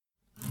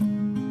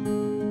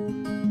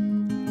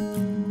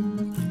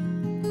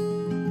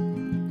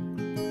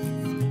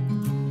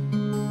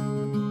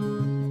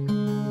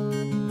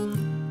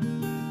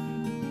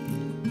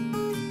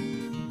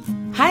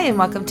Hi, and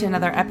welcome to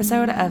another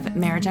episode of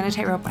Marriage on a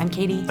Tightrope. I'm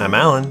Katie. I'm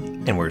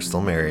Alan, and we're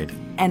still married.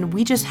 And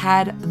we just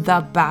had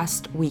the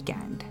best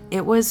weekend.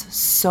 It was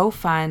so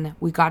fun.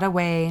 We got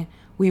away.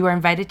 We were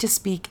invited to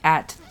speak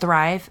at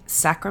Thrive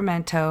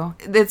Sacramento.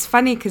 It's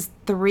funny because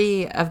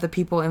 3 of the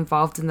people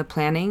involved in the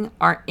planning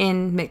are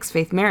in mixed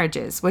faith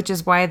marriages, which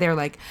is why they're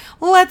like,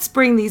 let's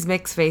bring these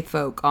mixed faith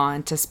folk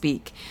on to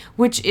speak,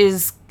 which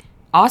is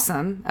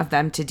awesome of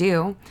them to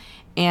do.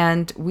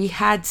 And we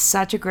had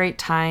such a great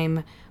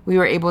time. We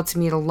were able to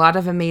meet a lot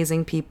of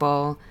amazing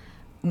people.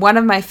 One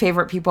of my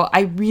favorite people,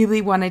 I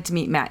really wanted to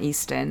meet Matt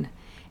Easton.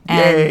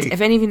 And Yay.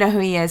 If any of you know who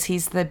he is,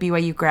 he's the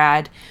BYU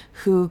grad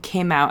who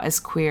came out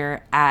as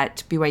queer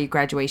at BYU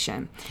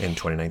graduation. In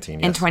 2019,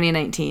 yes. In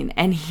 2019.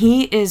 And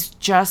he is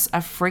just a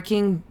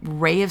freaking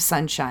ray of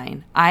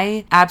sunshine.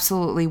 I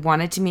absolutely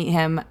wanted to meet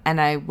him, and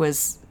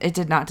it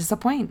did not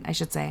disappoint, I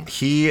should say.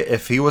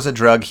 If he was a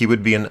drug, he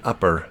would be an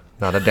upper,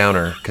 not a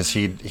downer, because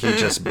he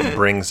just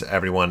brings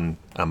everyone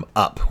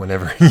up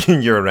whenever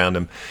you're around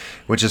him,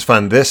 which is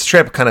fun. This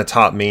trip kind of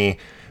taught me,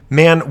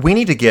 man, we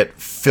need to get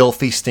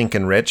filthy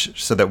stinking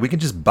rich so that we can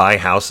just buy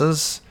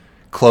houses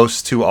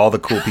close to all the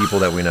cool people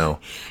that we know.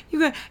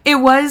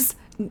 It was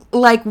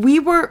like we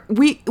were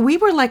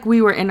like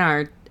we were in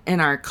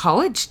our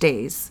college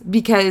days,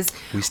 because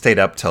We stayed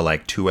up till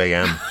like 2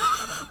 a.m.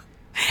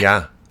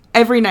 Yeah.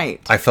 every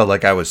night. I felt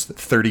like I was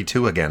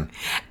 32 again.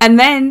 And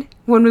then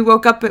when we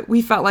woke up,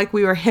 we felt like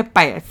we were hit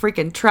by a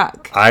freaking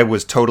truck. I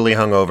was totally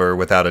hungover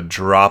without a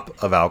drop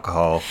of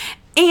alcohol.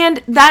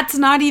 And that's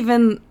not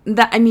even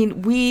that. I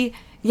mean, we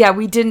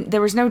didn't,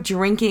 there was no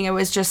drinking. It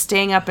was just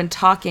staying up and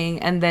talking.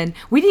 And then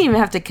we didn't even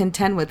have to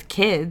contend with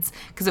kids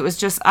because it was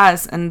just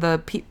us, and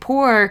the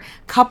poor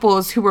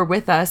couples who were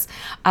with us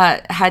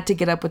had to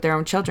get up with their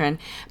own children.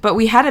 But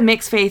we had a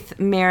mixed faith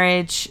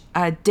marriage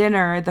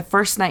dinner the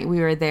first night we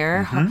were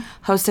there,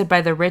 hosted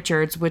by the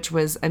Richards, which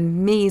was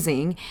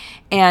amazing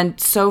and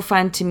so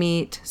fun to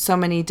meet so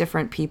many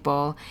different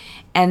people.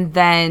 And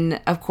then,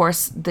 of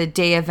course, the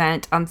day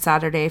event on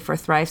Saturday for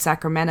Thrive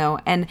Sacramento.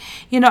 And,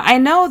 I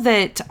know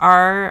that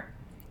our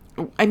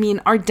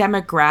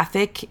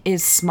demographic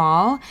is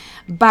small,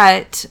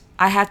 but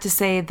I have to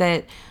say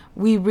that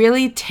we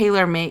really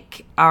tailor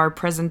make our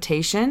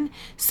presentation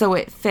so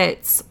it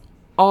fits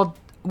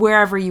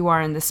wherever you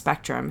are in the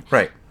spectrum.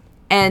 Right.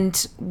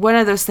 And one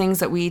of those things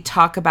that we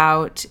talk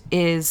about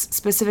is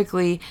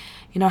specifically,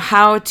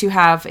 how to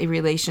have a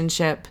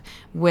relationship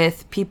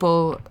with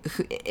people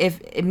who,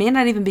 if it may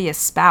not even be a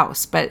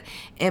spouse, but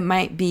it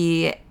might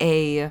be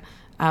a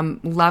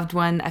loved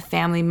one, a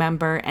family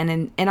member.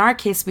 And in our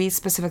case, we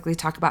specifically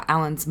talk about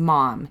Alan's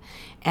mom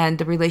and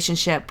the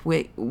relationship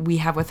we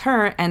have with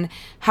her, and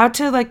how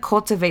to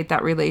cultivate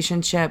that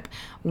relationship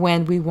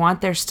when we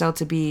want there still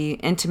to be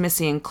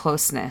intimacy and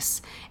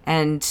closeness.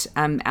 And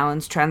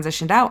Alan's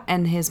transitioned out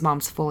and his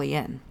mom's fully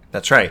in.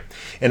 That's right.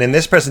 And in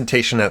this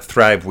presentation at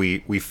Thrive,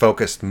 we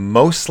focused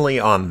mostly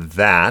on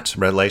that,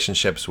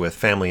 relationships with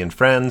family and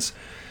friends.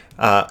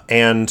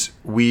 And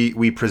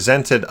we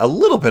presented a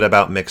little bit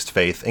about mixed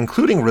faith,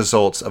 including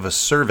results of a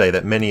survey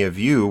that many of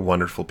you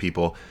wonderful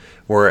people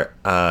were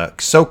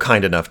so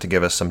kind enough to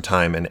give us some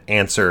time and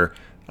answer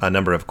a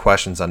number of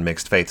questions on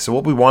mixed faith. So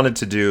what we wanted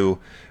to do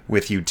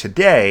with you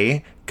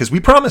today, because we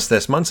promised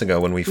this months ago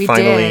when we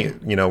finally,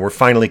 we're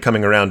finally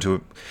coming around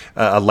to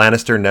a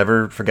Lannister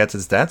never forgets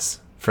his debts.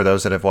 For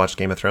those that have watched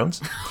Game of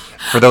Thrones,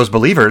 for those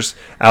believers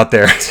out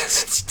there,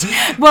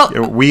 well,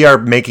 we are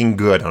making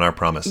good on our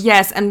promise.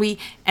 Yes,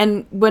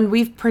 and when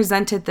we've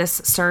presented this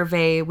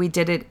survey, we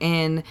did it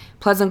in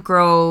Pleasant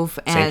Grove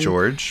and St.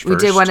 George. We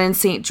did one in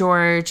St.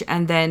 George,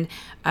 and then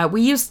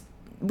we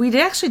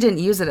actually didn't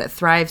use it at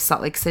Thrive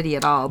Salt Lake City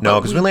at all. No,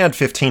 because we only had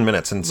 15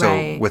 minutes, and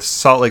so with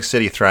Salt Lake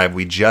City Thrive,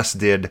 we just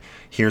did.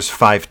 Here's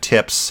 5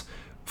 tips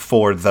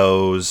for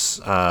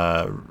those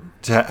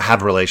to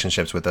have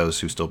relationships with those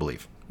who still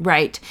believe.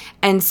 Right.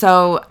 And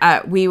so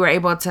we were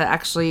able to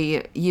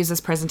actually use this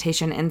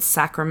presentation in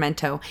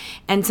Sacramento.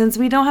 And since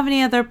we don't have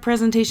any other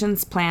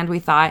presentations planned, we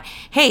thought,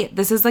 hey,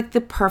 this is the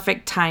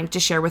perfect time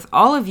to share with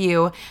all of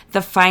you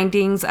the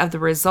findings of the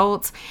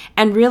results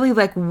and really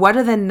what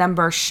do the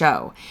numbers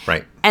show.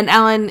 Right. And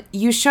Alan,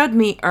 you showed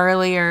me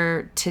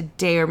earlier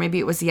today, or maybe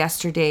it was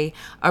yesterday,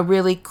 a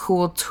really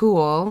cool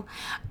tool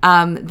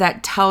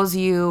that tells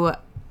you,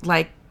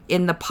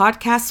 in the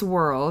podcast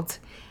world,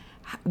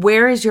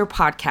 where is your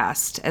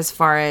podcast as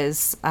far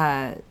as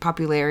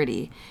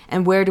popularity,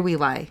 and where do we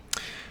lie?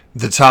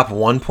 The top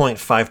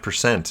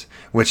 1.5%,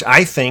 which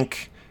I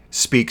think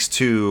speaks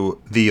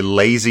to the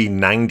lazy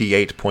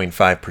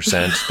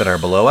 98.5% that are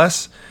below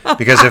us.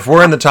 Because if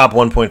we're in the top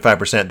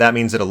 1.5%, that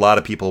means that a lot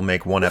of people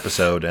make one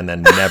episode and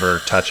then never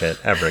touch it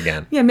ever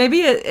again. Yeah,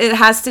 maybe it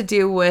has to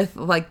do with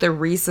the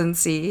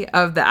recency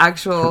of the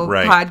actual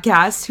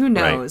podcast. Who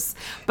knows?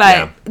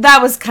 But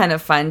that was kind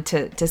of fun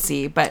to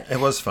see. But it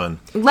was fun.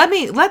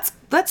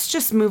 Let's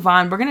just move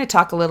on. We're going to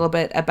talk a little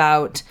bit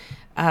about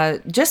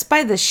just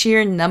by the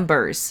sheer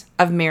numbers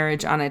of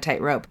Marriage on a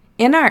Tightrope.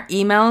 In our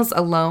emails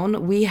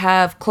alone, we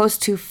have close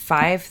to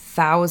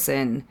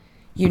 5,000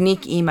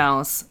 unique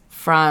emails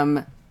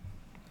from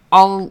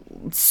all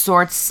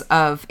sorts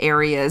of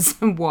areas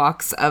and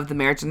walks of the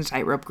Marriage and the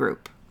Tightrope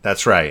group.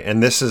 That's right.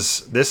 And this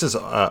is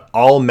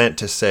all meant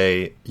to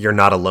say you're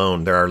not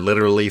alone. There are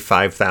literally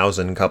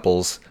 5,000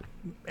 couples,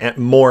 and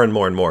more and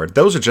more and more.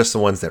 Those are just the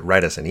ones that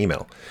write us an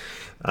email.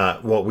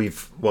 What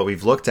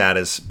we've looked at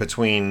is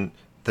between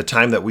the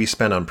time that we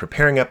spend on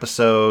preparing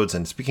episodes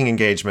and speaking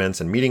engagements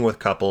and meeting with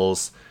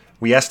couples,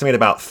 we estimate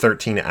about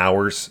 13,000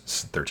 hours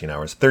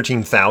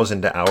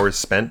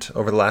spent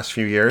over the last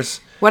few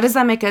years. What does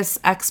that make us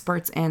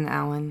experts in,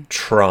 Alan?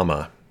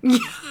 Trauma.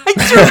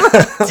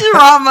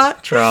 Trauma.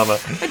 Trauma.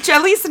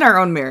 At least in our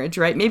own marriage,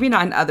 right? Maybe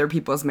not in other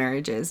people's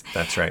marriages.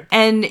 That's right.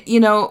 And,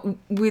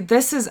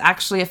 this is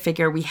actually a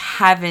figure we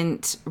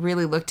haven't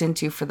really looked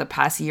into for the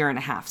past year and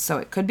a half. So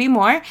it could be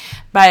more,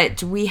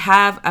 but we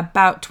have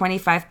about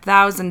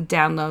 25,000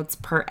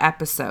 downloads per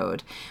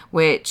episode,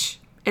 which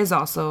is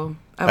also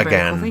a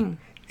very cool thing.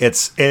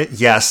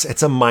 Yes,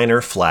 it's a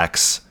minor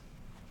flex.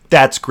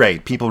 That's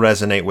great. People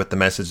resonate with the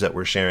message that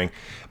we're sharing.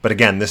 But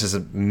again, this is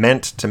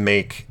meant to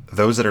make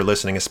those that are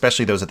listening,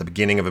 especially those at the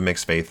beginning of a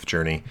mixed faith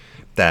journey,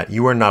 that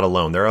you are not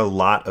alone. There are a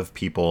lot of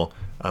people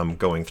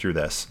going through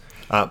this.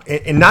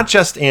 And not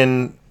just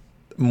in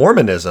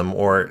Mormonism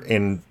or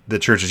in the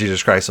Church of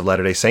Jesus Christ of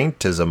Latter-day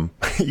Saintism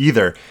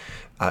either.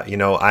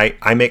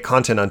 I make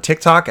content on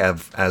TikTok,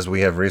 as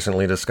we have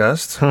recently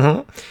discussed.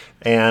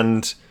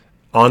 And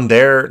on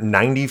there,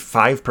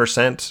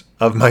 95%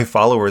 of my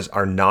followers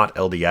are not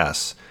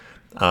LDS.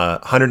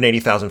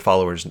 180,000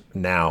 followers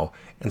now.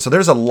 And so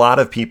there's a lot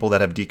of people that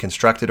have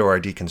deconstructed or are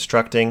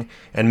deconstructing.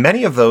 And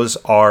many of those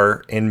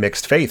are in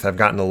mixed faith. I've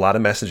gotten a lot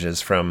of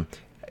messages from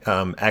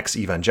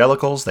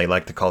ex-evangelicals. They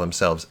like to call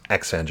themselves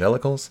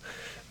ex-evangelicals,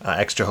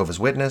 ex-Jehovah's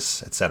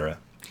Witness, etc.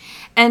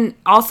 And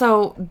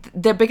also,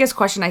 the biggest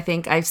question I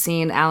think I've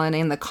seen, Alan,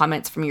 in the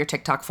comments from your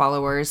TikTok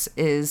followers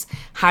is,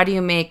 how do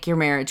you make your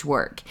marriage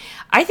work?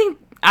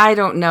 I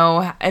don't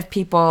know if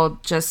people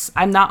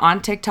I'm not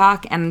on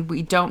TikTok and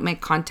we don't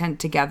make content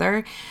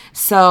together.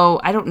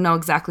 So I don't know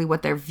exactly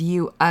what their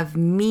view of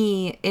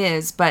me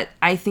is, but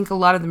I think a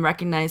lot of them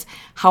recognize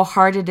how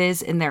hard it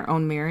is in their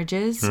own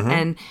marriages. Mm-hmm.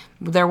 And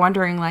they're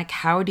wondering,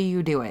 how do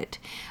you do it?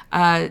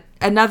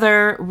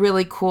 Another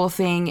really cool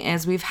thing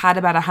is we've had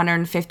about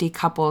 150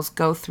 couples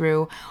go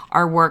through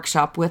our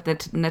workshop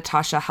with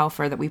Natasha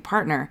Helfer that we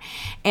partner.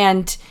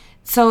 And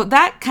so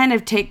that kind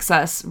of takes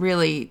us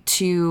really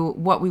to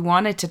what we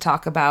wanted to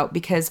talk about,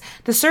 because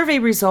the survey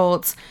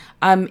results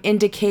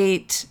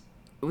indicate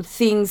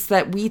things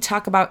that we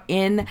talk about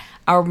in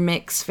our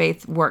mixed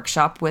faith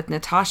workshop with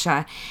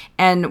Natasha.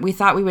 And we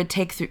thought we would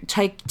take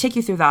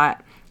you through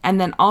that, and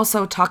then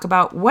also talk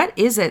about what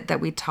is it that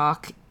we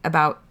talk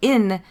about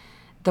in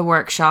the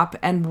workshop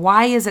and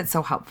why is it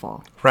so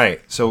helpful.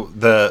 Right. So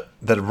the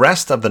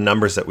rest of the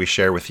numbers that we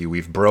share with you,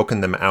 we've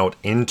broken them out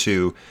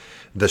into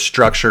the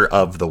structure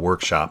of the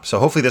workshop. So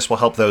hopefully this will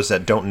help those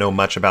that don't know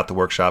much about the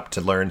workshop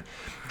to learn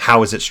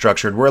how is it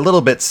structured. We're a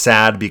little bit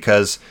sad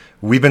because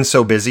we've been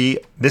so busy.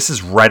 This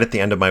is right at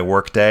the end of my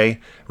work day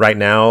right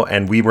now.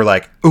 And we were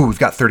like, ooh, we've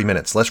got 30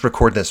 minutes. Let's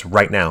record this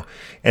right now.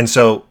 And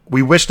so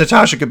we wish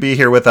Natasha could be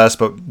here with us,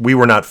 but we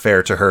were not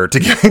fair to her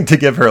to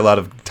give her a lot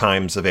of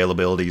times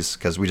availabilities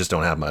because we just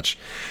don't have much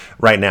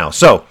right now.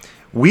 So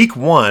week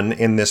 1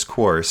 in this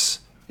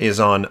course is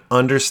on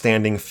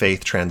understanding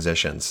faith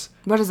transitions.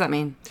 What does that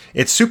mean?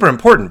 It's super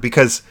important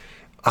because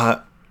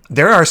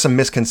there are some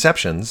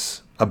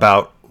misconceptions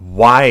about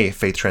why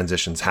faith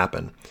transitions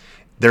happen.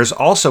 There's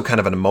also kind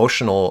of an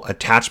emotional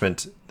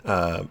attachment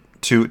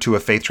to a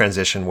faith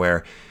transition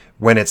where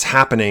when it's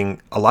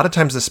happening, a lot of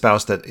times the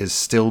spouse that is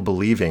still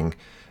believing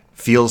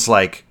feels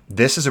like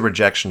this is a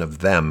rejection of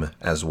them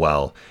as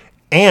well,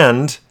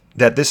 and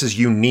that this is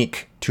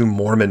unique to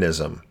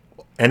Mormonism.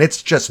 And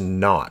it's just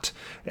not.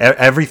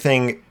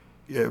 Everything,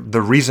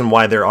 the reason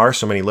why there are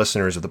so many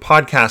listeners of the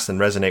podcast and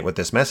resonate with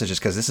this message is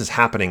because this is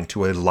happening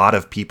to a lot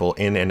of people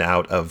in and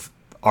out of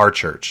our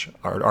church,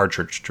 our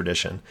church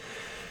tradition.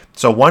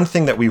 So one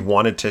thing that we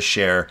wanted to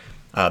share,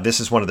 this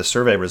is one of the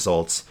survey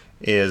results,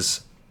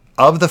 is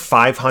of the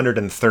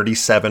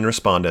 537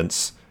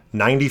 respondents,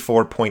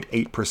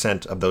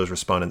 94.8% of those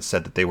respondents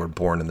said that they were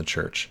born in the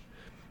church.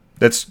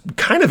 That's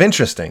kind of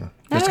interesting.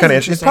 It's kind of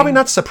interesting. It's probably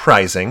not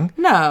surprising.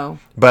 No.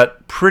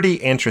 But pretty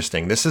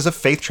interesting. This is a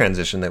faith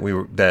transition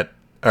or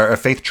a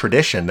faith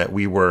tradition that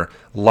we were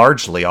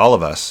largely, all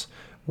of us,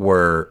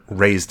 were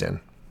raised in.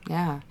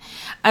 Yeah.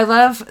 I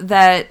love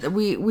that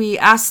we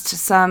asked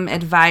some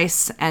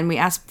advice and we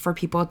asked for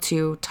people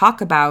to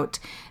talk about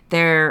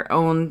their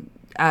own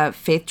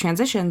faith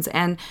transitions,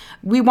 and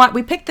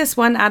we picked this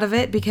one out of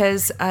it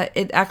because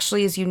it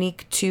actually is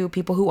unique to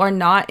people who are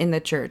not in the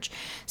church,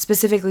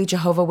 specifically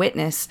Jehovah's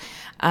Witness.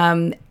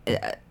 And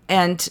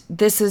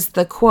this is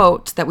the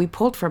quote that we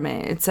pulled from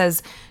it. It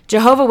says,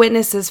 Jehovah's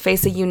Witnesses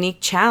face a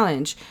unique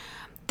challenge.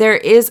 There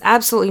is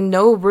absolutely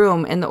no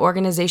room in the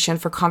organization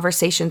for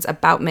conversations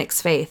about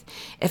mixed faith.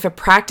 If a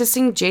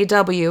practicing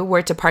JW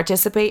were to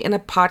participate in a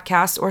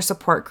podcast or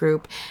support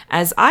group,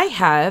 as I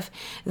have,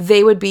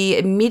 they would be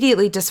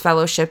immediately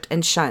disfellowshipped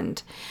and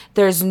shunned.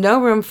 There's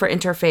no room for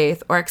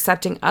interfaith or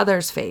accepting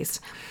others' faiths.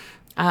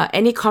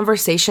 Any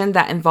conversation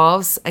that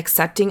involves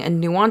accepting a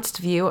nuanced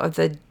view of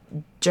the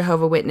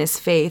Jehovah's Witness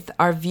faith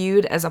are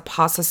viewed as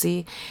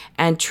apostasy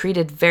and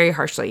treated very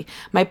harshly.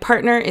 My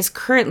partner is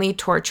currently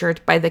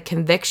tortured by the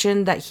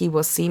conviction that he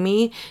will see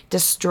me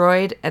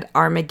destroyed at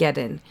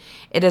Armageddon.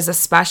 It is a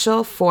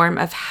special form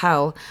of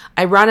hell,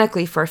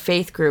 ironically for a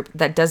faith group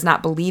that does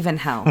not believe in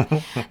hell.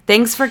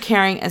 Thanks for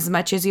caring as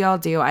much as you all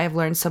do. I have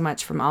learned so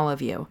much from all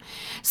of you.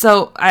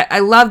 So I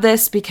love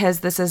this because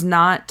this is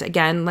not,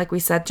 again, like we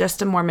said,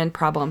 just a Mormon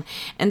problem.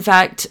 In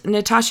fact,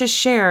 Natasha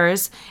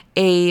shares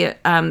a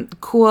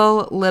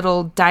cool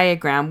little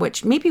diagram,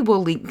 which maybe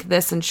we'll link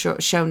this in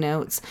show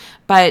notes,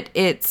 but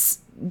it's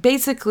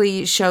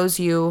basically shows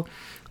you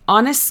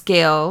on a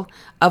scale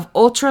of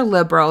ultra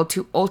liberal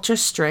to ultra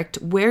strict,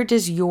 where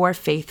does your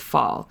faith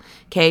fall?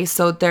 Okay,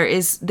 so there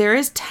is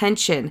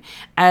tension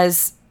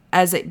as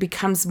it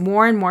becomes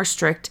more and more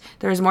strict.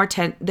 There is more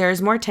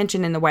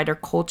tension in the wider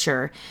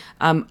culture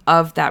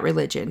of that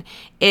religion.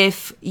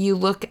 If you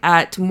look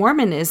at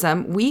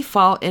Mormonism, we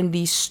fall in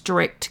the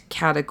strict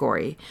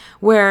category,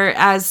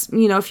 whereas,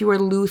 if you were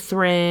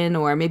Lutheran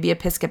or maybe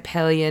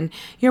Episcopalian,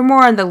 you're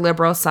more on the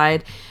liberal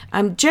side.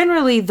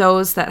 Generally,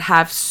 those that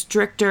have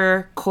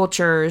stricter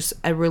cultures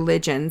and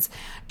religions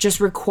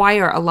just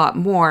require a lot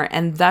more,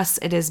 and thus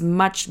it is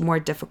much more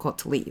difficult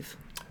to leave.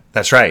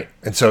 That's right.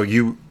 And so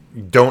you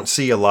don't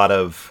see a lot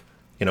of,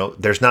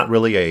 there's not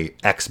really a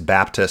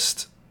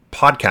ex-Baptist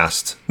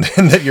podcast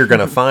that you're going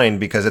to find,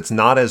 because it's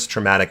not as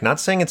traumatic. Not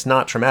saying it's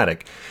not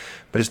traumatic,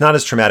 but it's not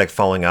as traumatic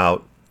falling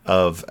out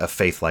of a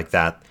faith like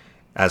that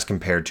as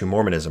compared to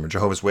Mormonism or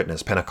Jehovah's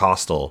Witness,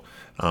 Pentecostal,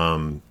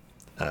 the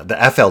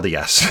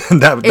FLDS.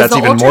 That's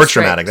even more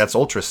traumatic. That's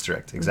ultra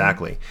strict.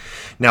 Exactly.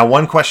 Mm-hmm. Now,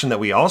 one question that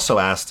we also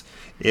asked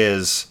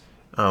is,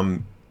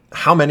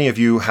 how many of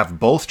you have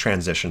both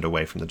transitioned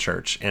away from the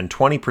church? And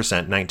 20%,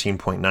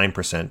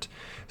 19.9%,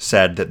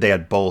 said that they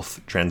had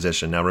both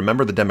transitioned. Now,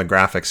 remember the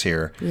demographics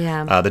here.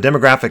 Yeah. The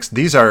demographics,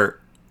 these are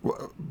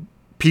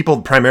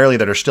people primarily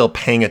that are still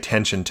paying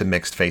attention to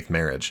mixed faith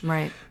marriage.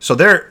 Right. So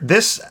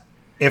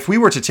if we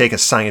were to take a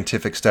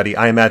scientific study,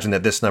 I imagine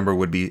that this number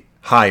would be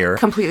higher.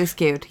 Completely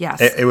skewed,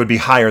 yes. It would be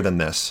higher than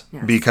this,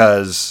 yes,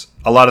 because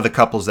a lot of the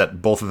couples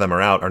that both of them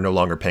are out are no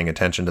longer paying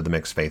attention to the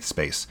mixed faith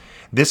space.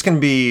 This can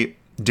be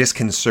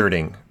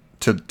disconcerting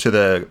to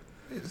the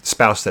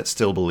spouse that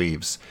still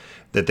believes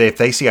that if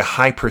they see a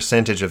high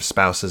percentage of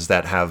spouses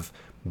that have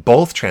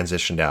both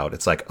transitioned out,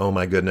 it's like, oh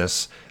my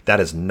goodness,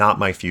 that is not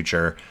my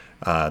future.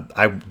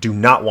 I do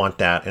not want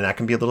that. And that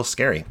can be a little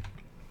scary.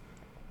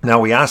 Now,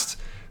 we asked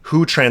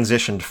who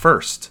transitioned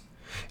first,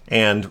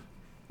 and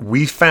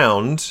we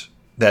found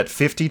that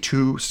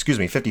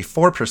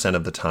 54%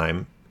 of the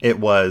time it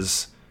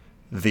was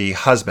the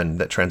husband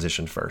that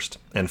transitioned first,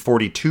 and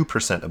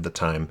 42% of the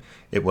time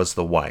it was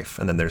the wife.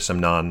 And then there's some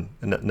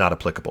not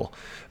applicable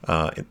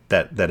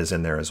that is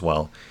in there as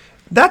well.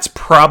 That's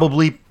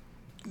probably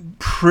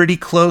pretty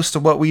close to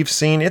what we've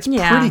seen. It's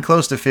pretty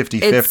close to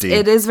 50-50.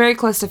 It is very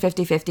close to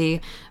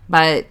 50-50,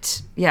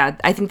 but yeah,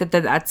 I think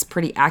that's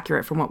pretty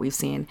accurate from what we've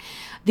seen.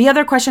 The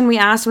other question we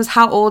asked was,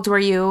 how old were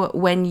you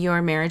when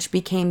your marriage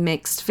became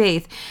mixed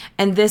faith?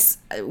 And this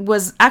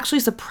was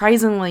actually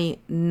surprisingly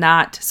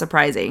not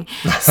surprising.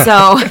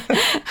 So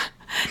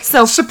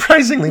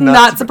surprisingly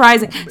not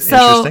surprising.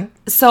 Interesting.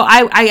 So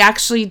I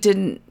actually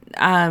didn't,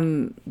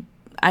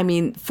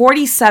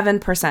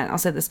 47%, I'll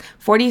say this,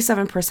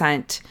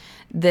 47%,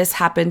 this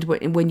happened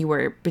when you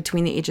were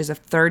between the ages of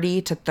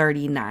 30 to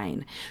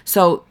 39.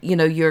 So,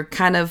 you're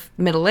kind of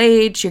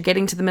middle-aged, you're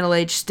getting to the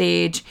middle-age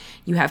stage,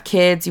 you have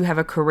kids, you have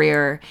a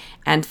career,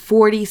 and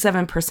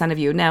 47% of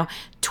you. Now,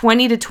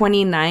 20 to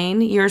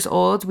 29 years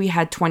old, we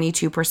had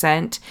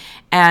 22%,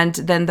 and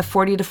then the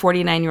 40 to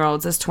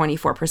 49-year-olds is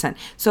 24%.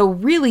 So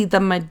really, the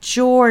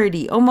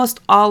majority,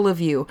 almost all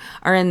of you,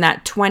 are in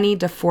that 20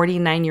 to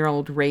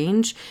 49-year-old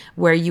range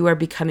where you are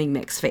becoming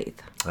mixed faith.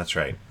 That's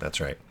right.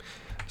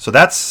 So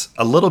that's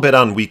a little bit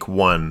on week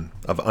 1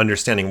 of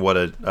understanding what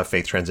a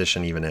faith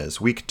transition even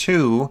is. Week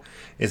 2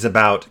 is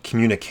about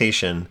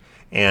communication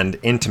and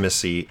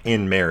intimacy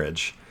in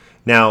marriage.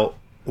 Now,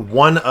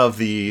 one of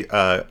the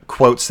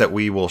quotes that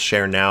we will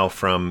share now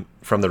from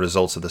the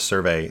results of the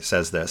survey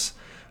says this: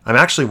 "I'm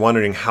actually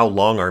wondering how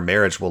long our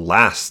marriage will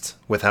last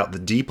without the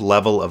deep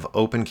level of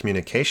open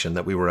communication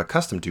that we were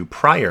accustomed to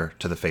prior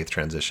to the faith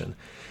transition.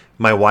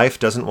 My wife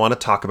doesn't want to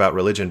talk about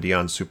religion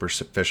beyond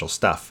superficial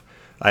stuff.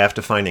 I have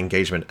to find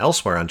engagement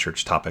elsewhere on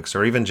church topics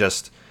or even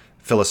just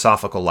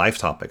philosophical life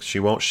topics. She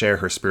won't share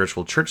her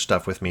spiritual church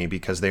stuff with me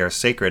because they are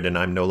sacred and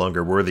I'm no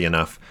longer worthy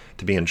enough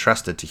to be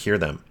entrusted to hear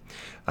them.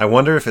 I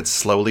wonder if it's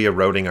slowly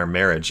eroding our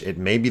marriage. It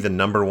may be the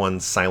number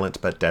one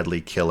silent but deadly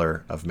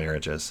killer of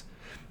marriages."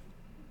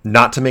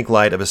 Not to make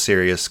light of a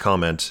serious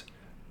comment,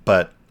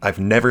 but I've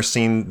never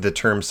seen the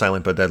term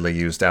silent but deadly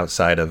used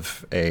outside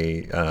of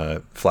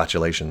a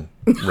flatulation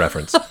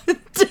reference.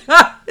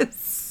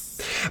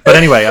 But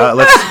anyway,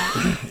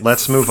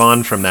 let's move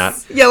on from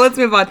that. Yeah, let's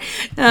move on.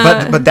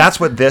 But that's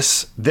what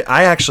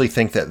I actually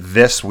think that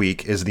this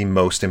week is the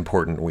most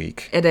important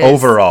week. It is.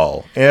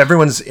 Overall.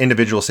 Everyone's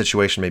individual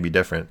situation may be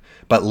different,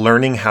 but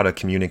learning how to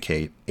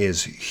communicate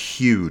is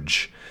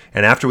huge.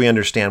 And after we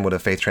understand what a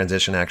faith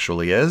transition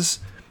actually is,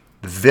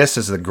 this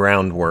is the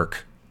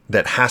groundwork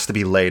that has to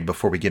be laid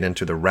before we get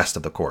into the rest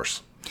of the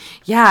course.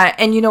 Yeah,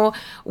 and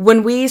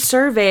when we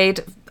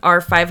surveyed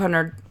our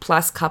 500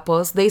 plus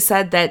couples, they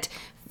said that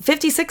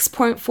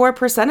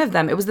 56.4% of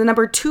them, it was the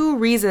number 2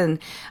 reason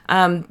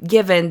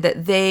given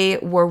that they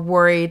were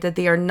worried that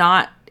they are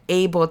not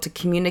able to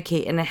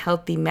communicate in a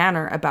healthy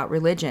manner about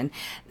religion.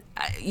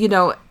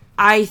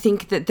 I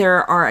think that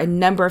there are a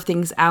number of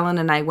things Alan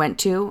and I went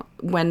to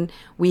when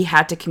we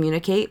had to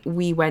communicate.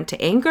 We went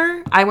to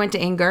anger. I went to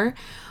anger.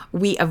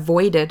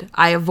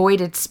 I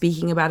avoided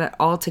speaking about it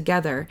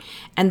altogether.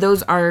 And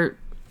those are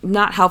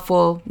not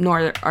helpful,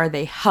 nor are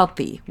they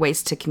healthy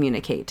ways to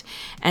communicate.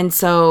 And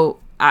so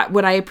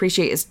what I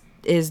appreciate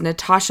is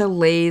Natasha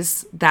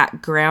lays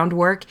that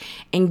groundwork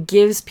and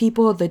gives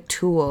people the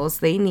tools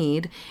they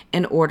need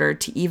in order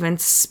to even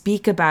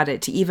speak about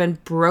it, to even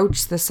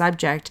broach the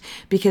subject,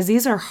 because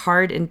these are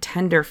hard and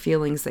tender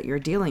feelings that you're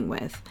dealing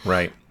with.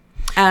 Right.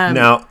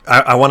 Now,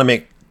 I want to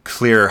make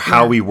clear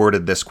how we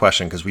worded this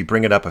question, because we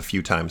bring it up a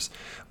few times.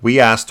 We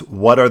asked,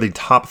 what are the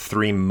top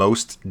 3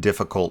 most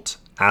difficult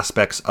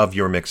aspects of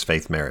your mixed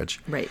faith marriage?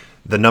 Right.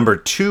 The number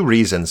 2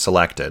 reason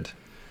selected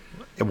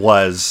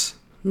was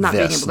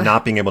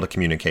not being able to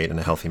communicate in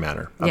a healthy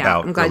manner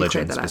about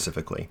religion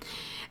specifically.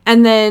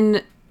 And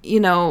then,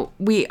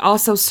 we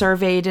also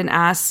surveyed and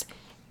asked,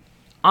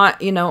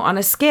 on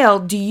a scale,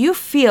 do you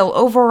feel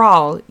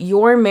overall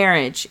your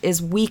marriage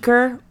is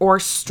weaker or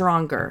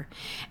stronger?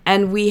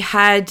 And we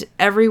had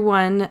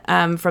everyone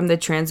from the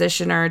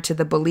transitioner to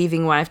the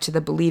believing wife to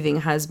the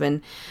believing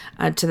husband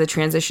to the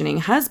transitioning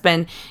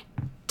husband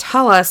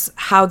tell us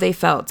how they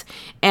felt.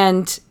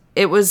 And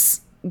it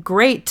was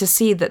great to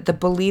see that the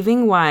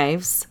believing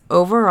wives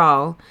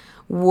overall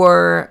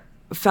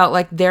felt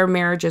like their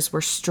marriages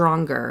were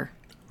stronger.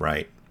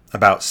 Right.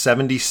 About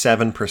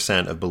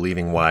 77% of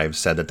believing wives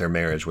said that their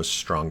marriage was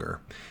stronger.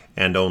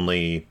 And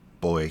only,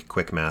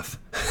 quick math,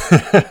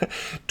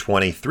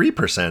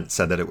 23%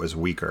 said that it was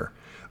weaker.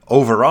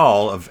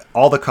 Overall, of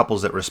all the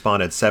couples that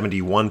responded,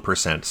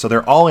 71%. So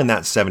they're all in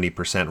that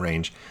 70%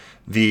 range.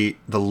 The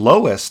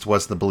lowest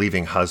was the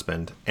believing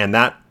husband, and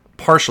that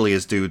partially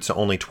is due to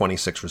only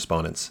 26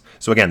 respondents.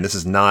 So again, this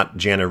is not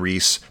Jana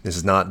Reese. This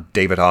is not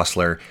David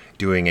Osler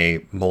doing a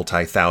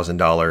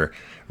multi-$1,000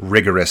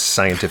 rigorous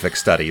scientific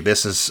study.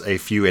 This is a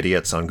few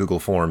idiots on Google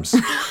Forms.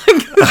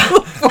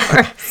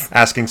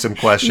 Asking some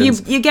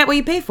questions. You get what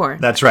you pay for.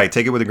 That's right.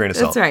 Take it with a grain of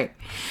salt. That's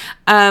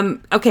right.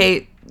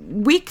 Okay.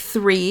 Week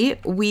 3,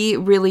 we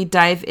really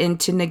dive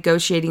into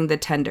negotiating the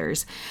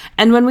tenders.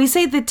 And when we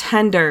say the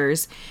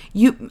tenders,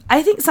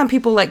 I think some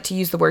people like to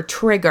use the word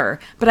trigger,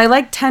 but I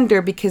like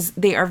tender because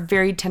they are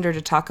very tender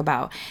to talk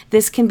about.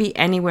 This can be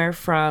anywhere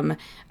from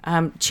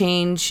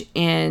change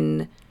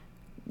in,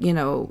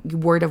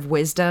 word of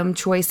wisdom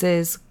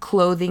choices,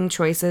 clothing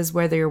choices,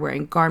 whether you're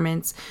wearing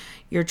garments,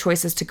 your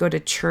choices to go to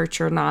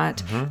church or not.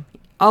 Mm-hmm.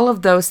 All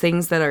of those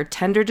things that are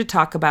tender to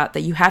talk about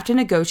that you have to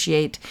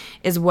negotiate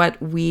is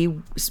what we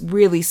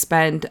really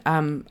spend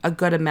a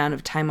good amount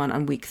of time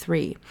on week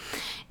 3.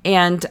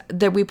 And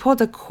that we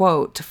pulled a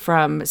quote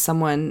from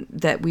someone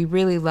that we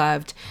really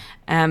loved.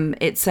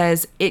 It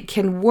says, "It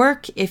can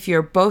work if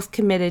you're both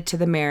committed to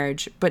the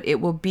marriage, but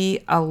it will be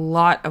a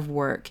lot of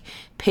work,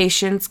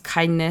 patience,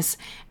 kindness,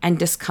 and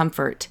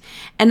discomfort."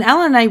 And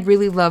Ellen and I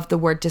really love the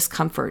word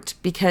discomfort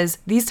because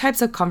these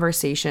types of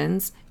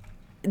conversations,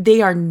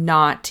 they are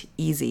not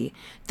easy.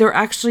 They're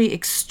actually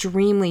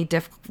extremely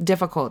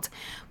difficult,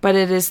 but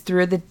it is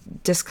through the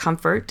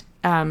discomfort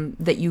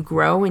that you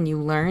grow and you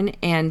learn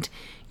and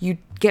you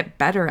get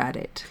better at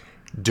it.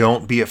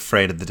 Don't be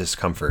afraid of the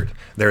discomfort.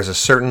 There's a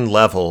certain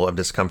level of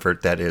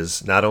discomfort that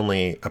is not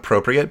only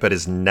appropriate, but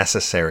is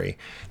necessary.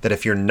 That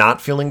if you're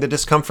not feeling the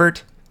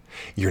discomfort,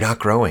 you're not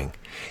growing.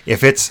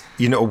 If it's,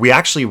 we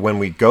actually, when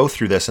we go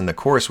through this in the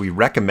course, we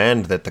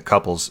recommend that the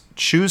couples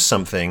choose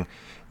something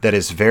that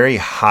is very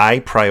high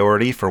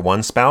priority for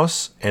one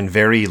spouse and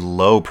very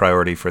low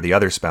priority for the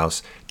other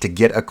spouse to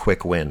get a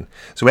quick win.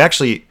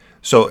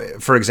 So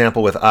for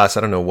example, with us,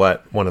 I don't know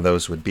what one of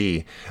those would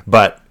be,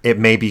 but it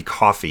may be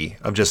coffee.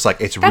 Of just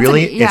like, it's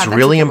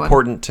really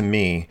important to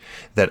me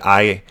that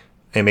I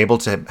am able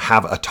to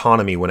have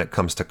autonomy when it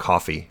comes to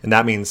coffee. And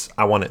that means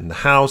I want it in the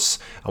house.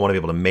 I want to be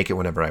able to make it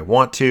whenever I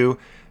want to.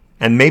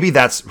 And maybe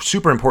that's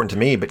super important to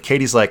me, but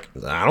Katie's like,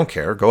 I don't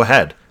care, go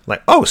ahead.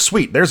 Like, oh,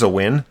 sweet, there's a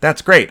win.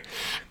 That's great.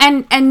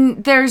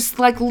 And there's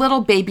like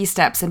little baby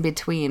steps in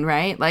between,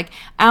 right? Like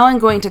Alan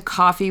going to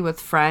coffee with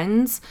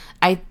friends.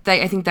 I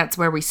think that's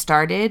where we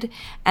started.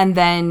 And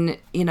then,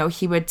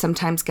 he would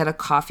sometimes get a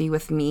coffee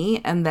with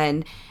me. And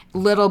then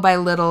little by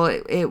little,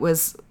 it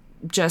was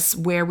just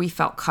where we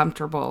felt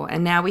comfortable.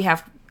 And now we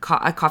have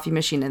a coffee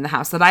machine in the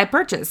house that I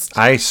purchased.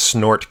 I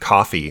snort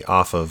coffee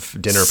off of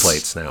dinner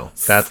plates now.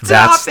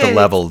 That's the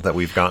level that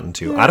we've gotten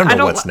to. I don't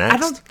know what's next. I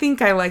don't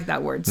think I like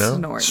that word, no?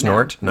 snort.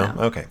 Snort? No?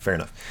 Okay, fair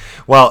enough.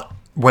 Well,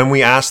 when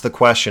we asked the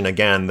question,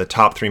 again, the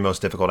top 3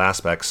 most difficult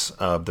aspects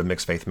of the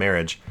mixed faith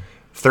marriage,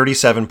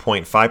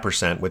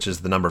 37.5%, which is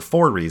the number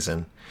 4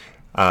 reason,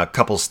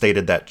 couples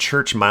stated that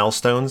church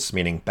milestones,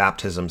 meaning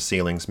baptism,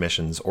 sealings,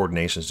 missions,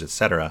 ordinations,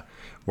 etc.,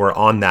 were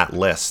on that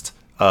list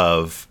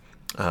of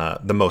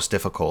the most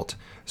difficult.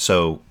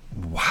 So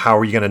how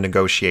are you going to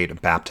negotiate a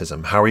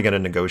baptism? How are you going to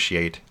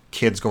negotiate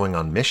kids going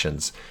on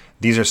missions?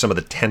 These are some of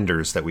the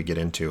tenders that we get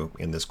into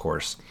in this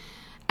course.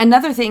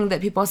 Another thing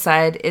that people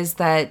said is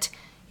that,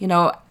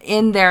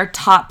 in their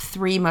top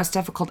 3 most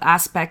difficult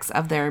aspects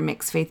of their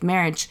mixed faith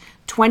marriage,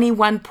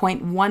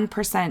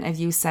 21.1% of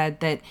you said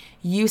that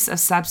use of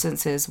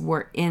substances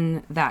were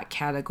in that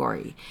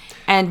category.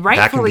 And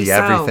rightfully so.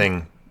 That can be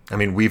everything. I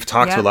mean, we've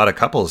talked to a lot of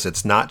couples.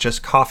 It's not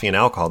just coffee and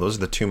alcohol. Those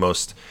are the 2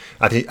 most...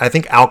 I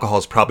think alcohol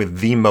is probably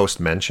the most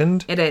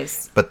mentioned. It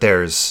is. But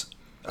there's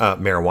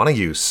marijuana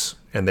use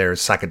and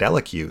there's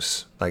psychedelic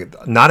use.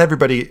 Like, not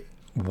everybody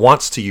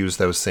wants to use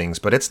those things,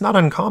 but it's not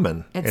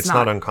uncommon. It's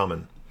not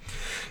uncommon.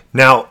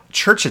 Now,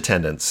 church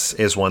attendance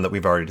is one that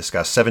we've already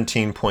discussed.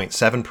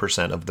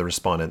 17.7% of the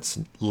respondents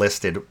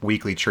listed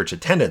weekly church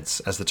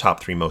attendance as the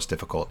top 3 most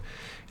difficult.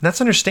 And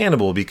that's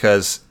understandable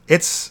because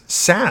it's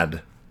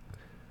sad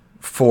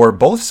for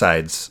both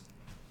sides.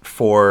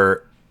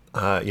 For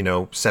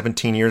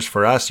 17 years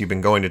for us, you've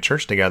been going to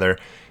church together,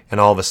 and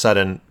all of a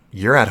sudden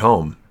you're at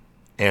home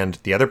and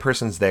the other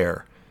person's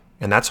there,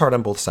 and that's hard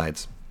on both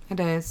sides. It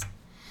is.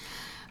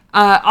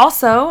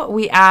 Also,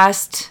 we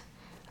asked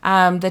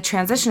the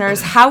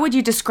transitioners, how would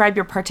you describe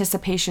your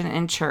participation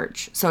in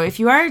church? So if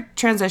you are a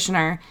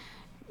transitioner,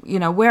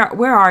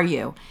 where are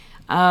you?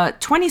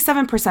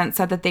 27%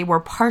 said that they were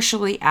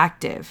partially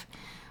active.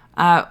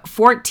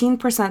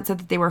 14% said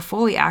that they were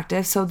fully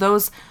active. So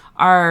those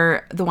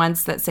are the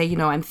ones that say,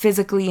 I'm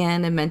physically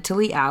in and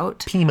mentally out.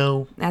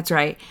 PMO. That's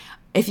right.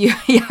 If you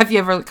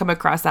ever come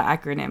across that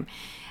acronym.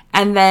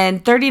 And then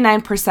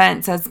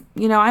 39% says,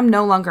 I'm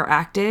no longer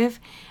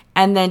active.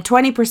 And then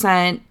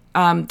 20%,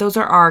 those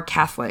are our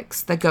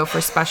Catholics that go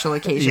for special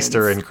occasions.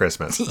 Easter and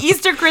Christmas.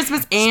 Easter,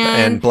 Christmas,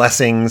 and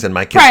blessings, and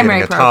my kids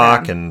giving a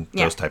talk, and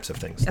those types of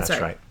things. That's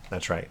right.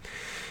 That's right.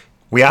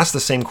 We asked the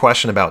same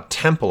question about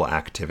temple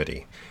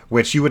activity,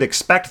 which you would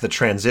expect the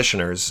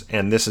transitioners,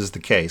 and this is the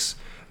case,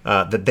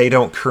 that they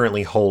don't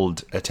currently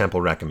hold a temple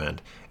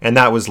recommend. And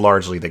that was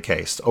largely the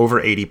case.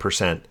 Over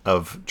 80%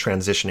 of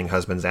transitioning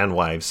husbands and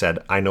wives said,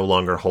 I no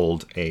longer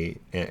hold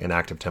an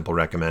active temple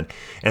recommend.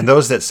 And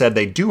those that said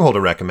they do hold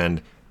a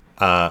recommend,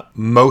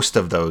 most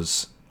of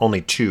those,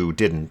 only 2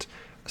 didn't,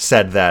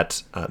 said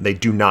that they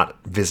do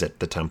not visit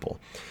the temple.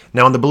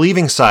 Now, on the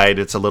believing side,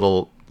 it's a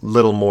little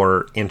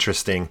more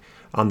interesting.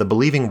 On the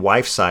believing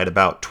wife side,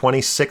 about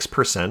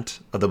 26%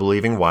 of the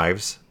believing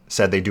wives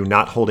said they do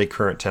not hold a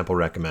current temple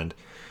recommend.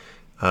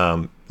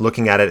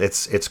 Looking at it,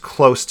 it's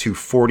close to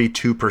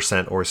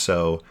 42% or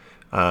so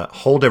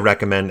hold a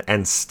recommend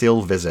and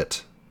still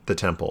visit the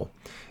temple.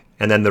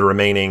 And then the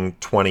remaining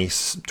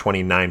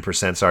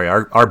 29%, sorry,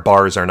 our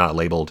bars are not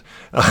labeled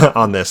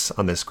on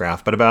this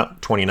graph, but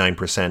about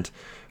 29%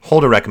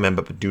 hold a recommend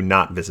but do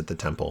not visit the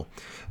temple.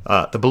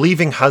 The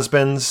believing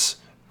husbands,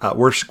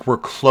 we're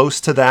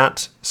close to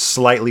that.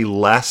 Slightly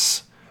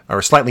less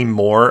or slightly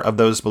more of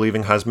those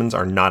believing husbands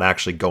are not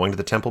actually going to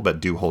the temple but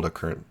do hold a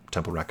current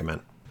temple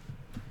recommend.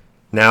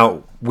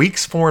 Now,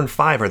 weeks 4 and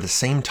 5 are the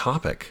same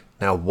topic.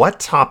 Now, what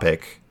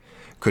topic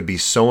could be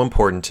so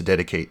important to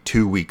dedicate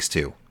 2 weeks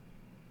to?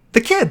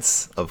 The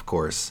kids, of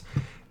course.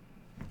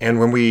 And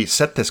when we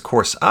set this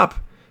course up,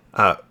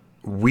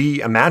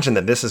 we imagine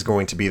that this is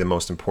going to be the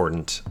most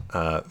important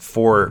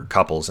for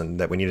couples and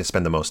that we need to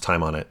spend the most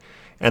time on it.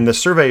 And the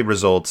survey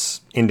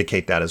results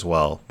indicate that as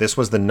well. This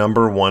was the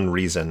number 1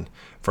 reason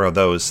for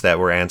those that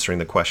were answering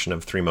the question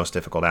of 3 most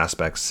difficult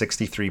aspects.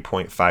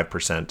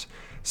 63.5%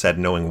 said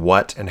knowing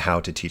what and how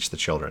to teach the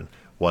children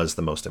was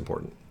the most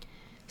important.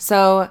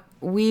 So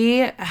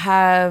we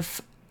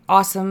have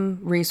awesome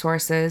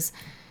resources.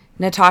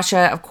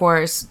 Natasha, of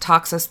course,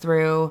 talks us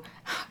through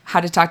how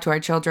to talk to our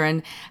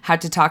children, how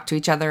to talk to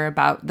each other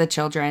about the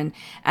children.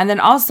 And then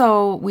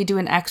also we do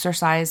an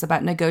exercise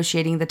about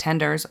negotiating the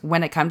tenders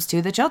when it comes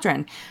to the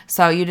children.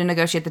 So you do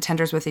negotiate the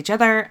tenders with each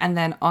other. And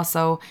then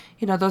also,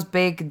 those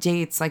big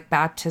dates like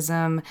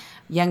baptism,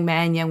 young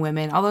men, young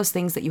women, all those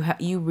things that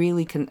you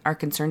really are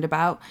concerned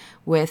about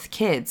with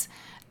kids.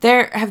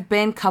 There have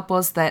been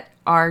couples that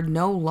are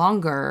no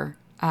longer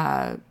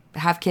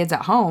have kids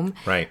at home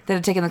that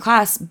have taken the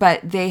class, but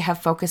they have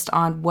focused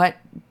on what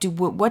do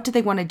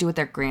they want to do with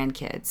their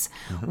grandkids?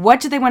 Mm-hmm.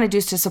 What do they want to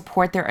do to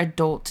support their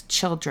adult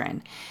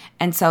children?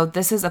 And so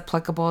this is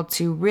applicable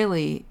to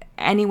really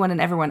anyone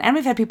and everyone. And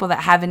we've had people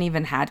that haven't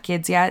even had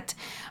kids yet,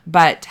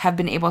 but have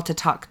been able to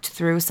talk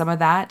through some of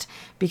that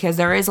because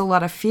there is a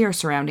lot of fear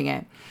surrounding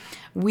it.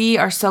 we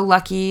are so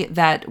lucky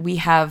that we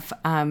have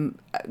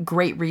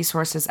great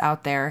resources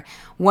out there.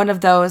 One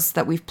of those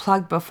that we've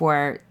plugged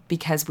before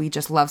because we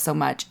just love so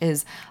much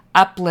is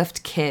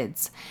Uplift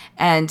Kids.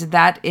 And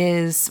that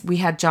is, we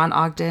had John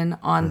Ogden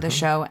on the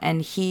show,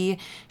 and he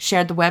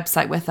shared the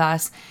website with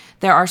us.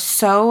 There are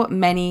so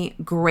many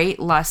great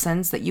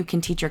lessons that you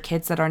can teach your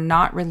kids that are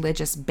not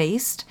religious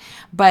based,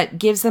 but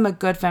gives them a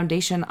good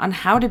foundation on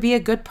how to be a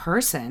good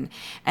person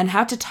and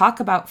how to talk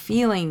about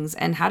feelings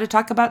and how to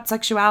talk about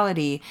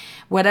sexuality,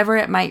 whatever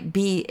it might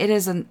be. It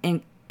is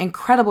an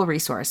incredible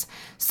resource.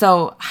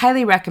 So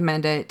highly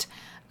recommend it.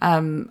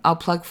 I'll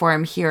plug for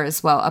him here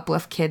as well,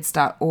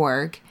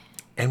 upliftkids.org.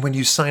 And when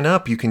you sign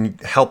up, you can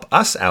help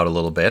us out a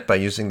little bit by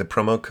using the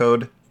promo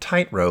code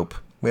Tightrope.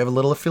 We have a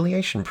little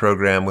affiliation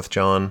program with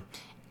John.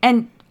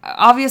 And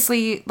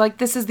obviously, like,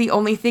 this is the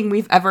only thing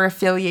we've ever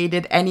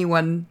affiliated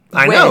anyone with.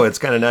 I know, it's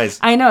kind of nice.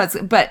 I know,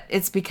 but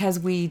it's because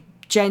we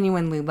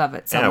genuinely love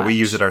it so much. Yeah, we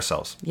use it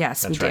ourselves.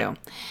 Yes, That's we right.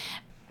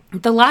 do.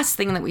 The last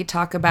thing that we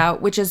talk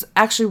about, which is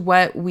actually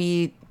what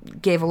we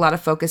gave a lot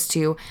of focus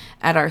to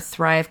at our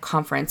Thrive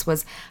conference,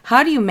 was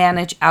how do you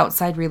manage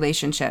outside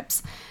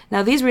relationships?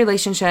 Now, these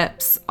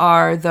relationships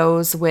are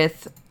those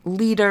with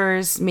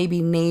leaders,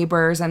 maybe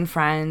neighbors and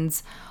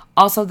friends.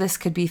 Also, this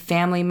could be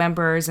family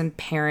members and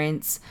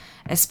parents,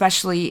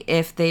 especially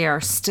if they are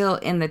still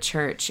in the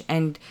church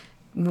and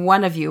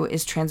one of you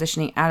is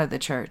transitioning out of the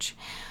church.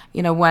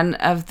 You know, one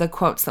of the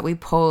quotes that we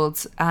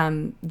pulled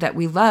that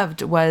we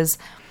loved was,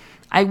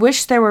 "I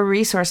wish there were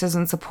resources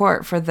and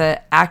support for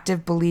the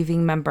active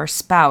believing member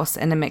spouse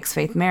in a mixed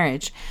faith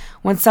marriage.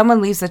 When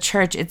someone leaves the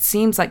church, it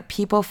seems like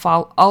people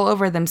fall all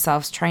over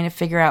themselves trying to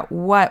figure out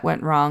what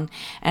went wrong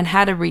and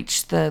how to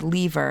reach the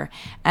leaver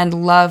and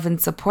love and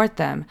support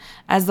them.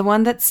 As the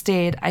one that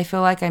stayed, I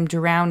feel like I'm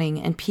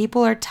drowning and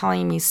people are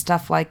telling me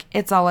stuff like,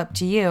 it's all up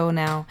to you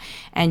now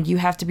and you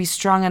have to be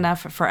strong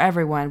enough for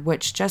everyone,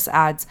 which just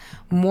adds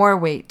more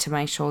weight to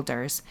my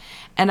shoulders."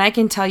 And I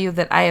can tell you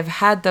that I have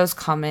had those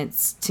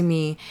comments to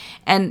me,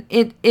 and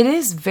it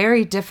is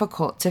very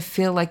difficult to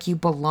feel like you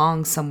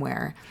belong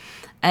somewhere.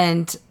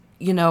 And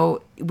you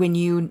know, when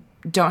you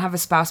don't have a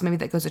spouse maybe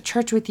that goes to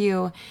church with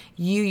you,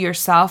 you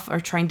yourself are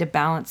trying to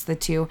balance the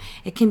two.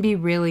 It can be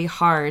really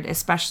hard,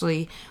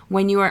 especially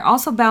when you are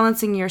also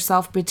balancing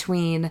yourself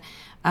between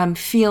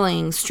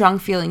strong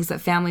feelings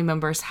that family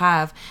members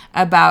have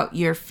about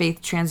your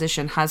faith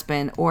transition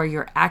husband or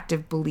your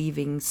active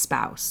believing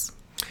spouse.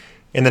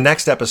 In the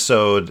next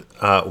episode,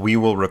 we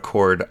will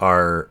record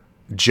our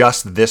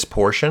just this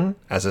portion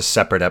as a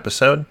separate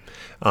episode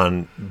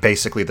on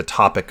basically the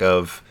topic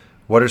of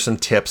what are some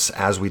tips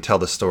as we tell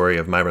the story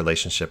of my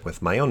relationship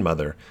with my own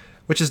mother,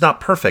 which is not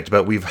perfect,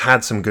 but we've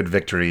had some good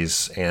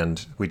victories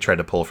and we tried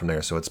to pull from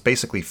there. So it's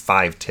basically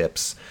 5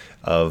 tips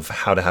of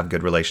how to have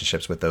good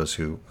relationships with those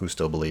who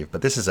still believe.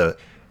 But this is a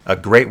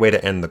great way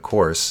to end the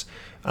course,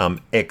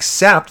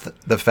 except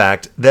the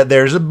fact that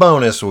there's a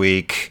bonus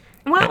week.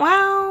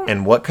 Wow.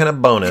 And what kind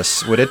of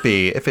bonus would it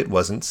be if it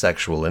wasn't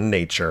sexual in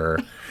nature?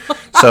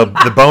 So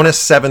the bonus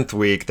 7th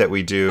week that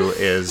we do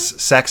is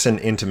sex and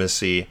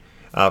intimacy.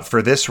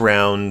 For this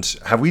round,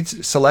 have we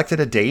selected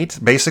a date?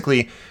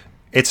 Basically,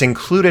 it's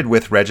included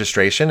with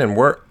registration, and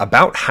we're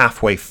about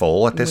halfway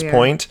full at this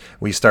point.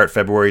 We start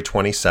February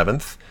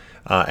 27th,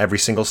 every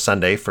single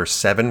Sunday for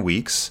 7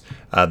 weeks.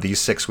 These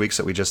 6 weeks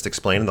that we just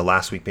explained, and the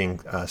last week being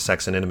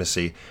sex and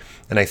intimacy.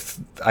 And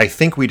I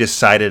think we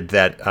decided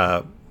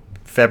that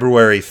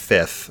February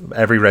 5th,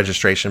 every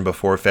registration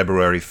before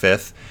February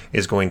 5th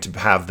is going to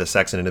have the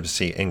sex and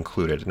intimacy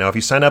included. Now, if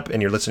you sign up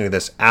and you're listening to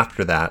this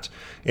after that,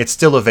 it's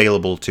still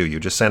available to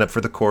you. Just sign up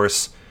for the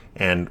course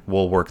and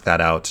we'll work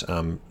that out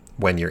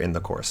when you're in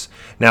the course.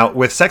 Now,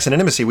 with sex and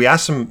intimacy, we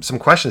asked some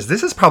questions.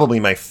 This is probably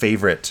my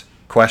favorite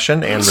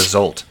question and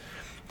result.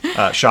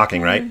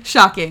 Shocking, right?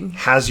 Shocking.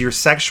 Has your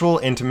sexual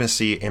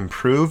intimacy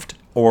improved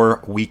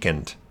or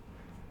weakened?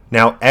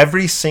 Now,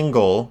 every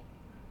single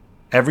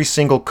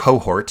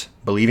cohort,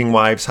 believing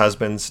wives,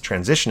 husbands,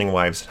 transitioning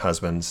wives,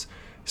 husbands,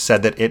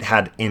 said that it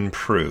had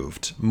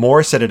improved.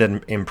 More said it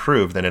had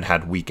improved than it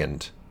had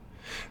weakened.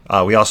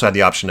 We also had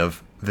the option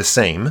of the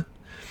same,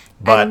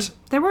 but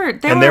there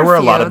were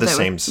a lot of the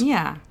sames.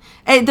 Yeah,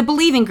 the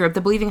believing group,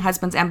 the believing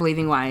husbands and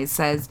believing wives,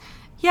 says,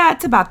 yeah,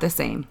 it's about the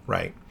same.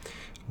 Right,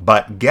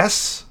 but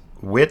guess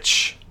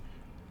which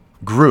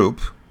group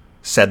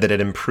said that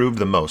it improved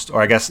the most,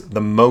 or I guess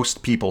the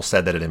most people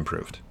said that it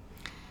improved.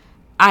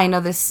 I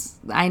know this.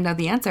 I know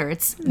the answer.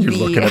 It's You're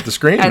looking at the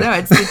screen. I know,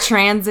 it's the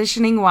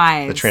transitioning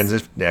wives.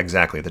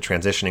 Exactly, the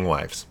transitioning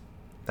wives.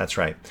 That's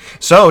right.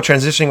 So,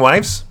 transitioning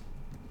wives,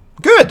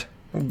 good.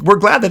 We're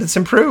glad that it's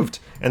improved.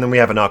 And then we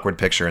have an awkward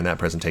picture in that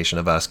presentation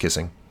of us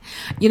kissing.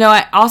 You know,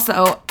 I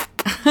also,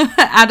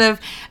 out of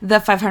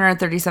the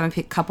 537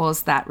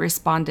 couples that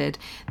responded,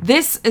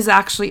 this is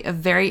actually a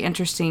very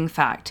interesting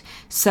fact.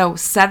 So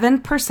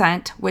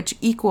 7%, which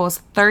equals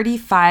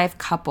 35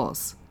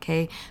 couples,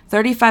 okay?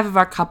 35 of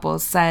our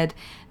couples said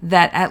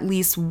that at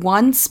least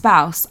one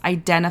spouse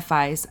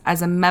identifies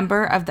as a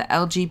member of the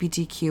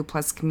LGBTQ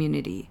plus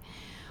community,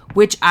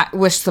 which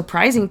was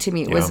surprising to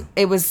me. Yeah.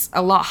 It was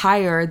a lot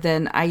higher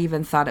than I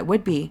even thought it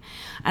would be.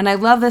 And I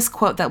love this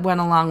quote that went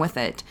along with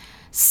it.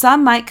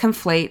 Some might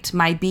conflate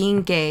my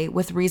being gay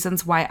with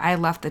reasons why I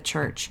left the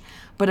church,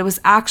 but it was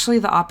actually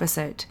the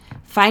opposite.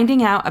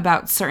 Finding out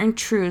about certain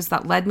truths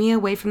that led me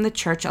away from the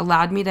church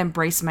allowed me to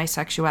embrace my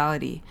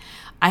sexuality.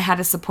 I had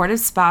a supportive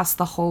spouse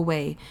the whole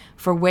way,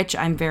 for which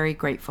I'm very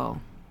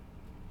grateful.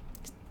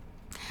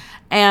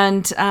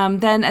 And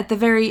then at the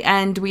very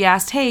end, we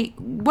asked, hey,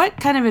 what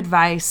kind of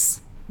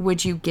advice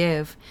would you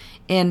give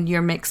in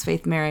your mixed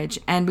faith marriage?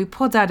 And we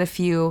pulled out a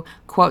few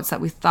quotes that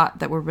we thought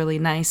that were really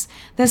nice.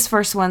 This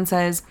first one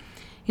says,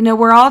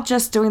 we're all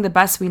just doing the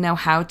best we know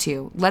how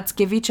to. Let's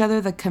give each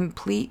other the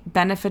complete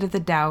benefit of the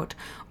doubt,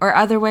 or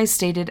otherwise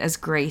stated as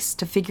grace,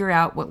 to figure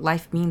out what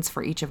life means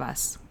for each of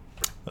us.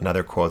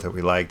 Another quote that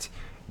we liked,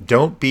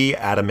 don't be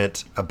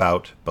adamant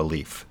about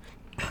belief.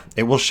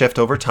 It will shift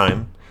over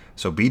time,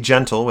 so be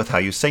gentle with how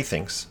you say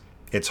things.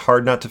 It's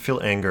hard not to feel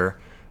anger,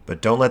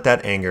 but don't let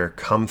that anger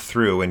come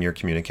through in your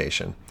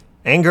communication.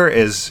 Anger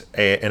is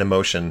an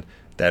emotion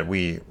that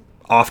we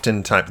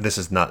oftentimes, this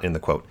is not in the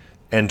quote,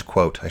 end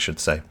quote, I should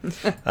say.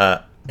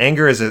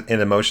 Anger is an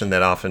emotion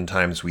that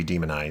oftentimes we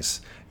demonize,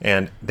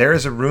 and there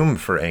is a room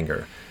for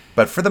anger.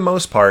 But for the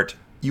most part,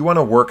 you want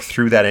to work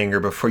through that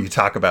anger before you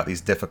talk about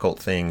these difficult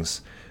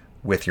things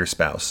with your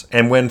spouse.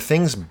 And when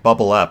things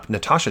bubble up,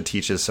 Natasha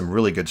teaches some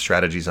really good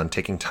strategies on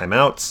taking time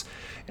outs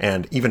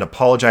and even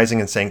apologizing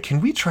and saying,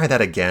 can we try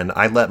that again?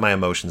 I let my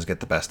emotions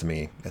get the best of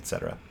me,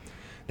 etc.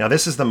 Now,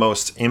 this is the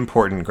most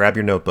important, grab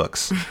your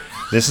notebooks.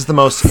 This is the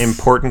most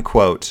important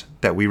quote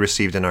that we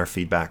received in our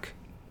feedback.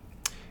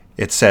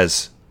 It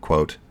says,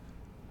 quote,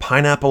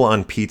 pineapple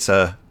on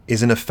pizza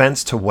is an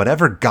offense to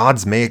whatever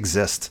gods may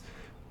exist,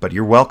 but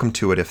you're welcome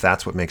to it if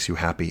that's what makes you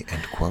happy,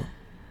 end quote.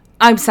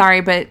 I'm sorry,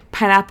 but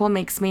pineapple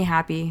makes me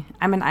happy.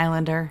 I'm an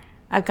islander.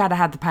 I've got to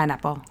have the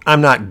pineapple.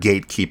 I'm not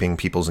gatekeeping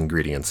people's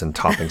ingredients and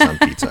toppings on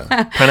pizza.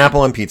 Pineapple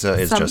on pizza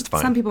is just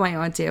fine. Some people might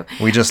want to.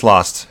 We just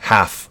lost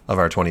half of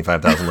our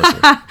 25,000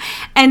 listeners.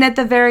 And at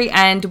the very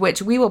end,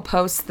 which we will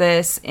post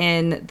this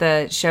in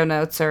the show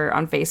notes or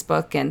on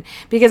Facebook, and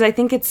because I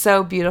think it's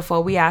so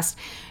beautiful, we asked,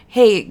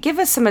 hey, give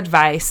us some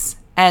advice.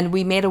 And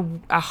we made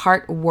a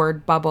heart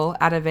word bubble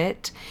out of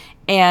it.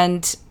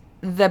 And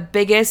the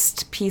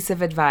biggest piece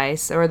of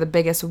advice, or the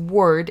biggest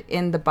word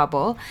in the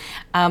bubble,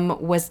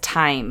 was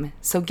time.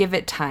 So give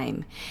it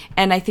time.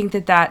 And I think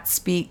that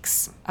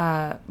speaks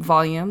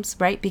volumes,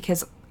 right?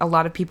 Because a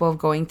lot of people are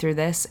going through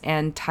this,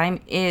 and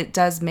time, it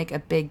does make a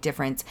big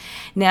difference.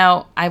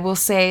 Now, I will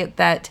say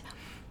that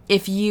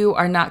if you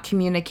are not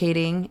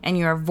communicating and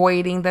you're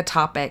avoiding the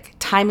topic,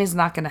 time is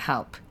not going to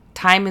help.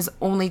 Time is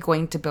only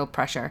going to build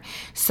pressure.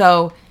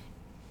 So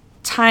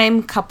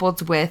time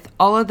coupled with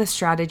all of the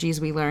strategies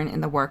we learn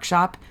in the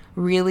workshop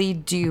really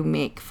do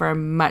make for a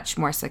much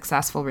more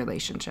successful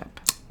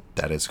relationship.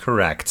 That is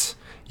correct.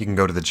 You can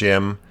go to the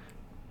gym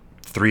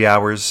 3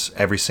 hours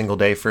every single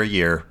day for a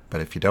year,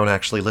 but if you don't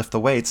actually lift the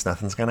weights,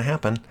 nothing's going to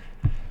happen.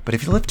 But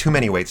if you lift too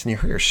many weights and you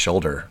hurt your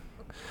shoulder,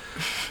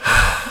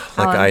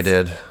 like I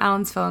did.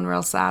 Alan's feeling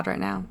real sad right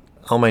now.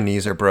 All my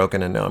knees are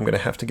broken, and now I'm going to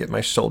have to get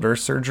my shoulder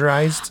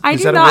surgerized. I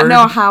do not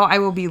know how I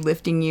will be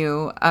lifting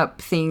you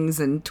up things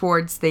and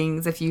towards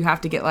things if you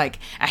have to get like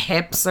a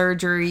hip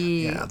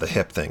surgery. Yeah, the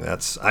hip thing.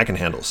 I can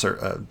handle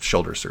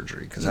shoulder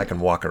surgery because I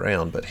can walk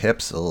around, but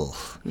hips, ugh.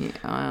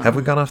 Yeah. Have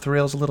we gone off the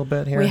rails a little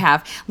bit here? We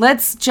have.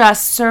 Let's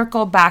just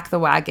circle back the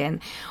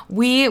wagon.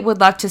 We would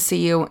love to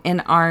see you in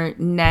our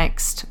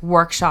next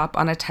workshop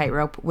on a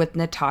tightrope with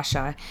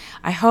Natasha.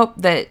 I hope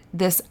that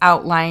this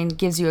outline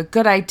gives you a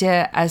good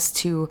idea as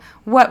to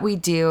what we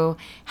do,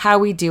 how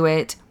we do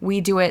it. We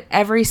do it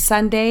every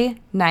Sunday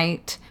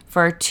night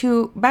for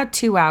about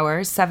 2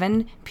 hours,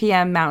 7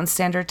 p.m. Mountain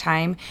Standard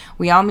Time.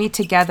 We all meet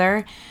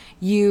together.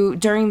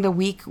 During the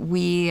week,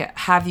 we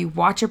have you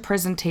watch a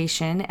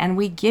presentation, and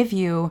we give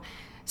you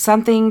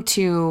something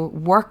to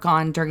work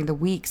on during the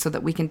week so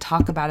that we can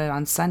talk about it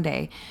on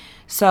Sunday.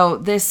 So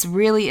this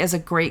really is a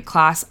great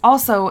class.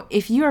 Also,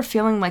 if you are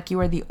feeling like you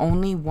are the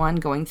only one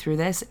going through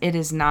this, it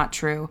is not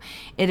true.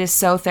 It is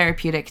so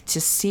therapeutic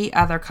to see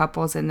other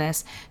couples in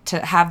this,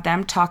 to have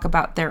them talk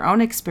about their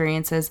own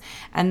experiences,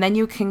 and then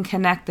you can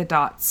connect the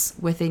dots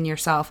within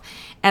yourself.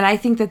 And I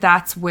think that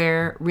that's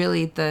where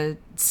really the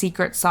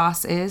secret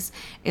sauce is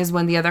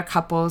when the other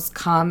couples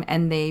come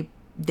and they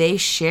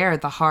share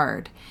the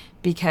hard,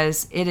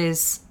 because it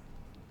is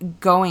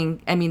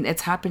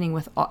it's happening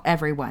with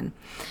everyone.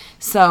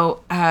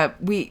 So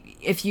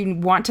if you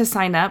want to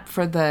sign up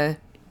for the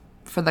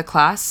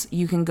class,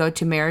 you can go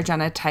to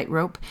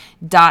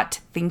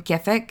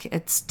marriageonatightrope.thinkific.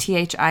 It's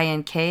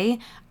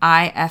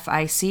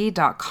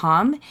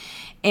THINKIFIC.com.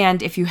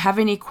 And if you have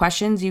any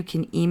questions, you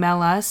can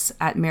email us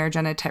at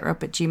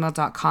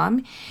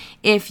marriageonatightrope@gmail.com.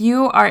 If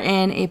you are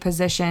in a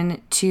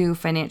position to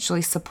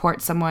financially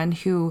support someone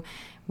who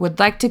would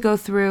like to go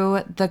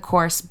through the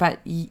course but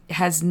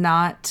does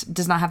not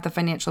have the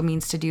financial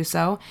means to do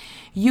so,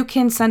 you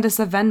can send us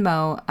a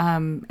Venmo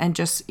and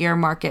just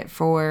earmark it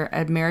for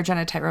a Marriage on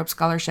a Tightrope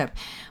scholarship.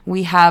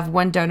 We have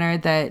one donor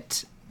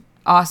that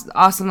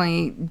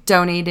awesomely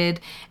donated,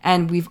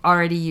 and we've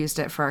already used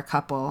it for a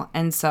couple.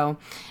 And so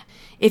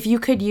if you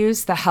could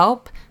use the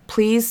help,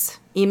 please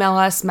email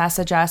us,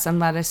 message us, and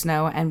let us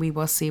know, and we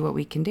will see what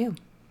we can do.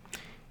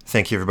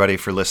 Thank you, everybody,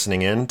 for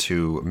listening in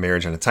to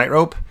Marriage on a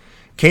Tightrope.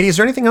 Katie, is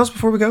there anything else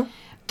before we go?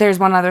 There's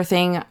one other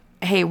thing.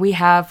 Hey, we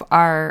have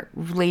our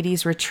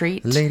ladies'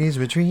 retreat. Ladies'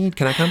 retreat.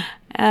 Can I come?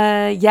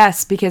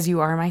 Yes, because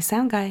you are my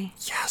sound guy.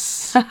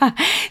 Yes.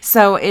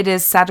 So it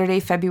is Saturday,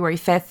 February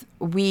 5th.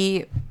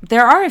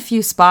 There are a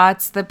few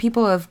spots that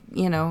people have,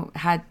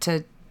 had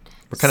to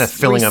We're kind of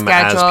filling them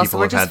as reschedule, people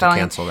we're have just had to filling.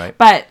 cancel, right?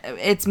 But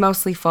it's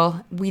mostly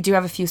full. We do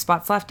have a few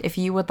spots left. If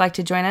you would like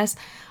to join us,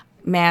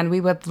 man,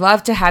 we would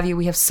love to have you.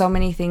 We have so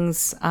many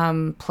things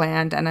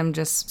planned, and I'm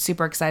just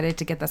super excited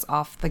to get this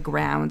off the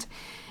ground.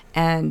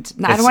 And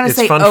I don't want to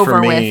say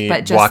over with,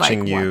 but just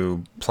watching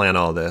you plan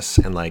all this,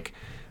 and like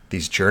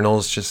these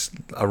journals just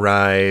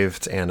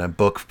arrived, and a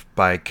book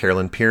by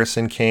Carolyn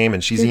Pearson came,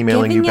 and she's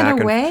emailing you back.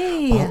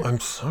 Oh, I'm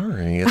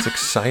sorry. It's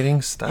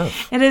exciting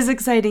stuff. It is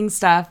exciting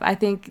stuff. I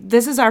think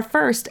this is our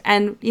first,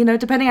 and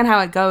depending on how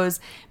it goes,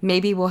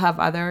 maybe we'll have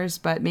others,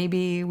 but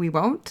maybe we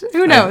won't.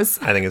 Who knows?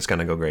 I think it's going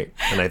to go great,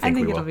 and I think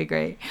we will. It'll be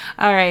great.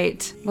 All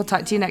right, we'll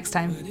talk to you next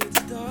time.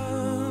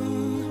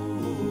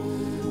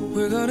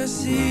 We're gonna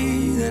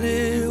see that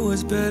it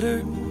was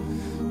better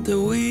that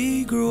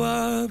we grew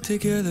up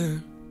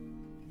together.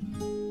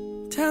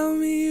 Tell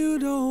me you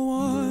don't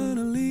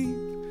wanna leave,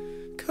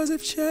 'cause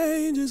if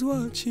change is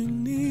what you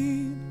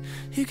need,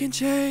 you can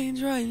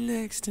change right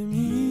next to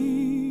me.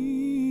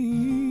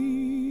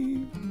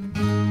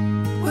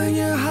 When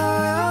you're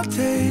high, I'll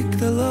take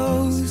the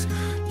lows.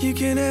 You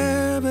can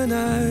ebb and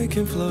I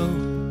can flow.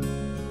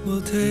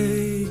 We'll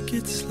take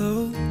it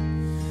slow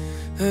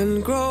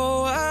and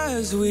grow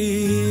as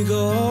we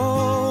go.